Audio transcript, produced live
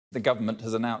The government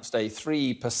has announced a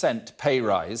 3% pay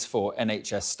rise for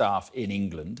NHS staff in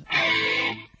England.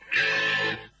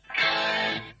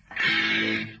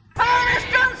 Boris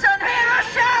Johnson, hear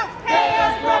us shout! Pay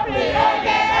us properly or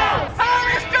get out!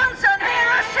 Boris Johnson, hear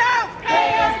us shout!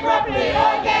 Pay us properly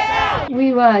or get out!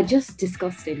 We were just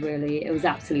disgusted, really. It was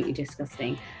absolutely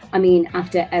disgusting. I mean,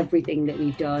 after everything that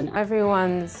we've done.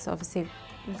 Everyone's obviously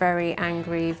very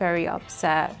angry, very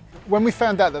upset. When we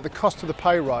found out that the cost of the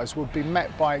pay rise would be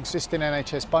met by existing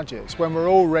NHS budgets, when we're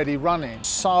already running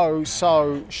so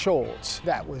short,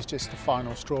 that was just the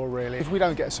final straw, really. If we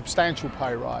don't get a substantial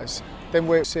pay rise, then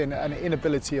we're seeing an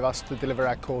inability of us to deliver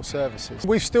our core services.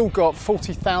 We've still got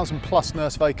 40,000 plus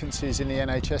nurse vacancies in the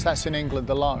NHS, that's in England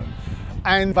alone.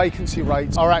 And vacancy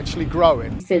rates are actually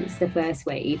growing. Since the first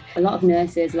wave, a lot of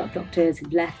nurses, a lot of doctors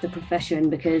have left the profession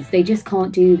because they just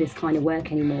can't do this kind of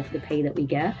work anymore for the pay that we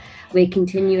get. We're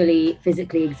continually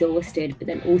physically exhausted, but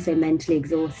then also mentally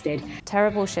exhausted.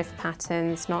 Terrible shift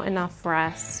patterns, not enough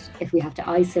rest. If we have to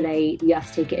isolate, you have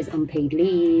to take it as unpaid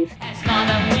leave. It's more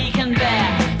than we can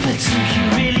bear, but do you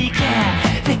really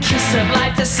care? The kiss of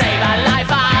life to save our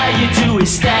life, all you do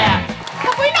is stare.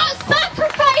 Have we not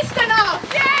sacrificed enough?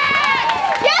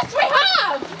 Yes, we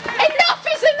have! Enough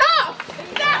is enough!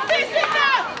 Enough is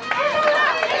enough!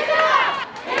 Enough is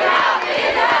enough! Enough is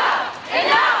enough!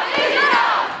 Enough is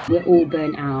enough! We're all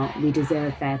burnt out. We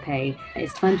deserve fair pay.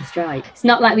 It's time to strike. It's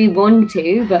not like we want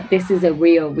to, but this is a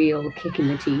real kick in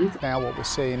the teeth. Now what we're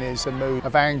seeing is a mood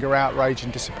of anger, outrage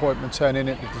and disappointment turning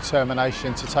into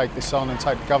determination to take this on and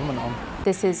take the government on.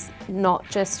 This is not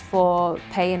just for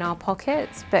pay in our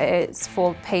pockets, but it's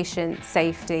for patient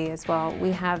safety as well.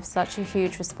 We have such a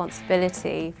huge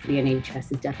responsibility. The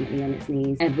NHS is definitely on its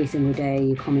knees. Every single day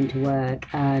you come into work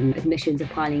and admissions are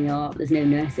piling up. There's no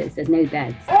nurses, there's no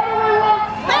beds.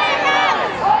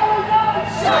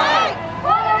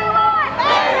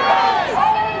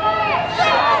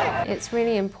 It's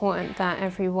really important that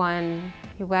everyone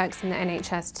who works in the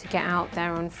NHS to get out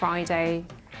there on Friday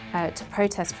to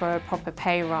protest for a proper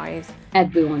pay rise.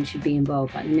 Everyone should be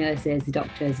involved, like nurses,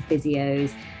 doctors,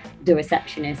 physios, the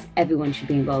receptionists, everyone should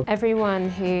be involved. Everyone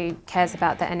who cares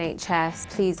about the NHS,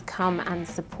 please come and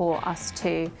support us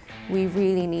too. We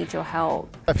really need your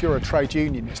help. If you're a trade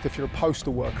unionist, if you're a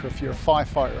postal worker, if you're a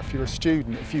firefighter, if you're a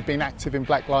student, if you've been active in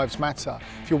Black Lives Matter,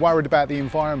 if you're worried about the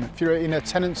environment, if you're in a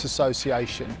tenants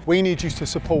association, we need you to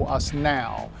support us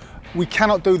now. We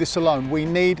cannot do this alone. We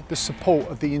need the support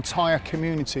of the entire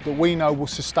community that we know will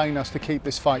sustain us to keep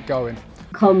this fight going.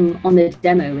 Come on the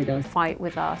demo with us. Fight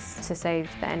with us to save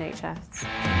the NHS.